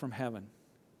fell from heaven.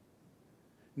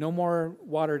 No more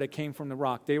water that came from the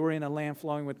rock. They were in a land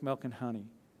flowing with milk and honey.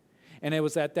 And it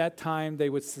was at that time they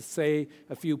would say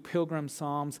a few pilgrim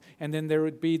psalms, and then there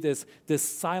would be this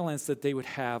silence that they would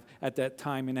have at that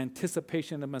time in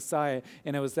anticipation of the Messiah.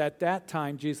 And it was at that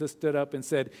time Jesus stood up and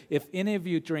said, if any of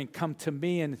you drink, come to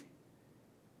me and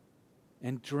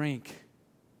drink.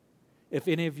 If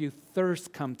any of you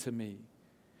thirst, come to me.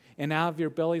 And out of your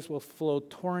bellies will flow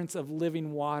torrents of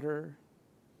living water.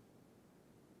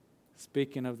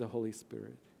 Speaking of the Holy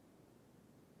Spirit.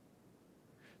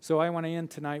 So I want to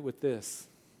end tonight with this.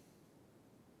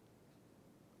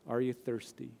 Are you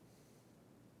thirsty?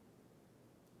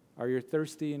 Are you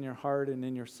thirsty in your heart and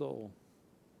in your soul?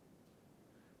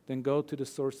 Then go to the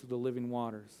source of the living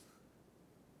waters.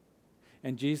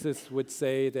 And Jesus would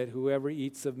say that whoever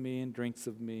eats of me and drinks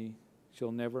of me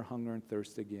shall never hunger and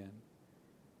thirst again.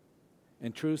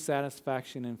 And true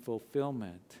satisfaction and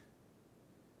fulfillment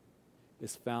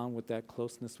is found with that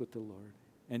closeness with the Lord.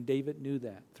 And David knew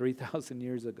that 3,000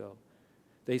 years ago.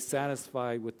 They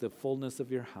satisfy with the fullness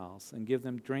of your house and give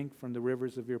them drink from the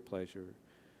rivers of your pleasure.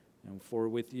 And for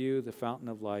with you, the fountain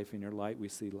of life, in your light we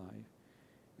see life.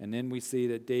 And then we see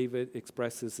that David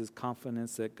expresses his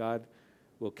confidence that God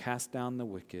will cast down the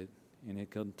wicked and he'll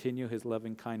continue his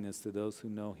loving kindness to those who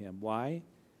know him. Why?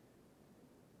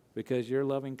 Because your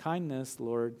loving kindness,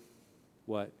 Lord,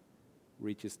 what?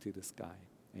 Reaches to the sky.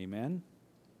 Amen?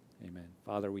 Amen.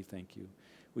 Father, we thank you.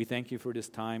 We thank you for this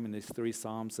time and these 3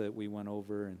 Psalms that we went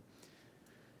over. And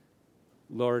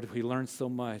Lord, we learned so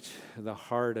much, the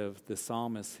heart of the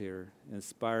psalmist here,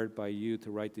 inspired by you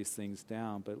to write these things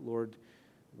down. But Lord,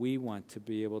 we want to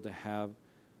be able to have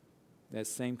that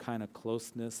same kind of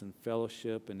closeness and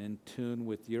fellowship and in tune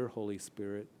with your Holy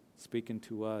Spirit speaking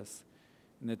to us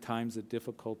in the times of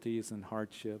difficulties and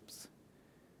hardships.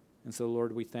 And so,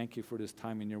 Lord, we thank you for this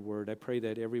time in your word. I pray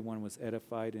that everyone was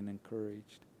edified and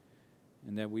encouraged,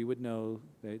 and that we would know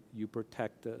that you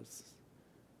protect us,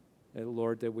 that,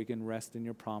 Lord, that we can rest in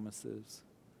your promises,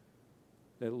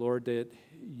 that, Lord, that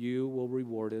you will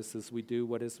reward us as we do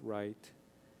what is right,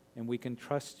 and we can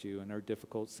trust you in our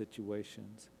difficult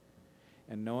situations.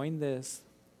 And knowing this,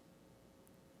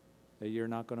 that you're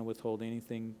not going to withhold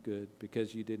anything good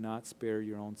because you did not spare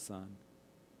your own son.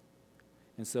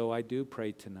 And so I do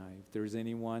pray tonight, if there's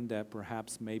anyone that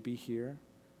perhaps may be here,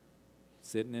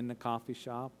 sitting in the coffee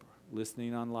shop,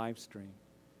 listening on live stream,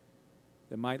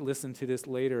 that might listen to this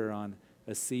later on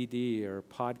a CD or a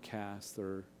podcast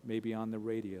or maybe on the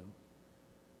radio,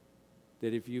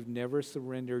 that if you've never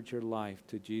surrendered your life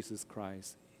to Jesus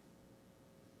Christ,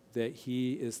 that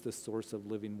he is the source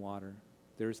of living water.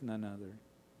 There's none other.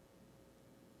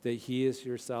 That he is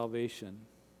your salvation.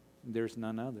 There's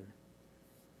none other.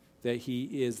 That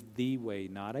he is the way,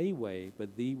 not a way,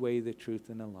 but the way, the truth,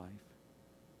 and the life.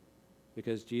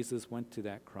 Because Jesus went to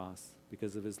that cross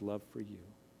because of his love for you.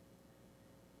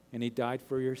 And he died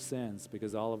for your sins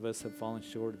because all of us have fallen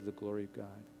short of the glory of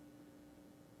God.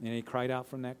 And he cried out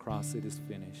from that cross, it is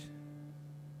finished.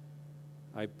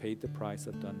 I've paid the price,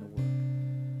 I've done the work.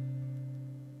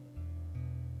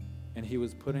 And he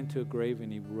was put into a grave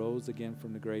and he rose again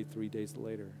from the grave 3 days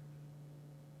later.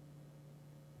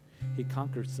 He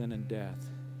conquered sin and death.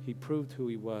 He proved who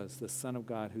he was, the Son of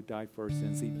God who died for our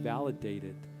sins. He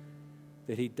validated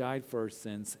that he died for our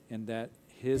sins and that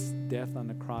his death on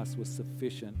the cross was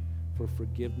sufficient for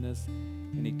forgiveness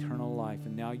and eternal life.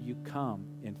 And now you come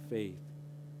in faith.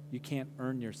 You can't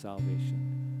earn your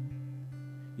salvation.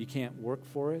 You can't work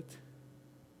for it.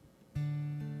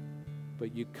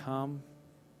 But you come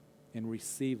and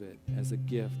receive it as a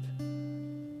gift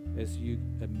as you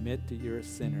admit that you're a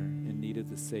sinner in need of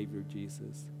the Savior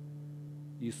Jesus.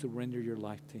 You surrender your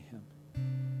life to him.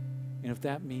 And if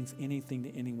that means anything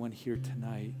to anyone here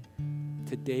tonight,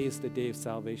 today is the day of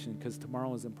salvation because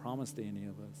tomorrow isn't promised to any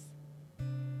of us.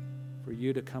 For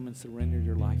you to come and surrender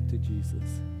your life to Jesus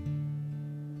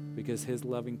because his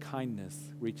loving kindness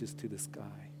reaches to the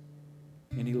sky.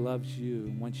 And he loves you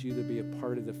and wants you to be a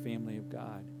part of the family of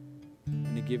God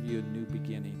and to give you a new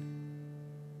beginning,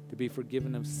 to be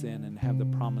forgiven of sin and have the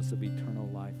promise of eternal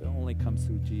life. It only comes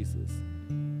through Jesus.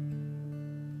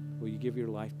 Will you give your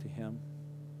life to him?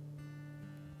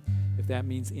 If that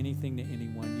means anything to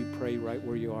anyone, you pray right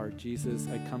where you are. Jesus,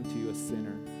 I come to you a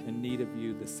sinner in need of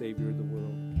you, the Savior of the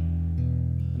world.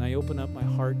 And I open up my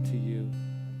heart to you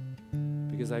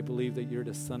because I believe that you're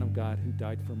the Son of God who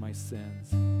died for my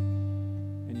sins.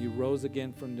 And you rose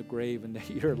again from the grave, and that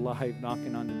you're alive,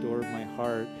 knocking on the door of my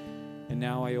heart. And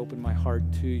now I open my heart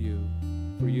to you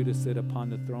for you to sit upon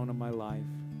the throne of my life.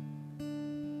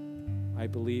 I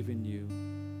believe in you.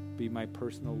 Be my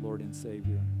personal Lord and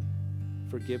Savior.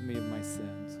 Forgive me of my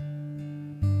sins.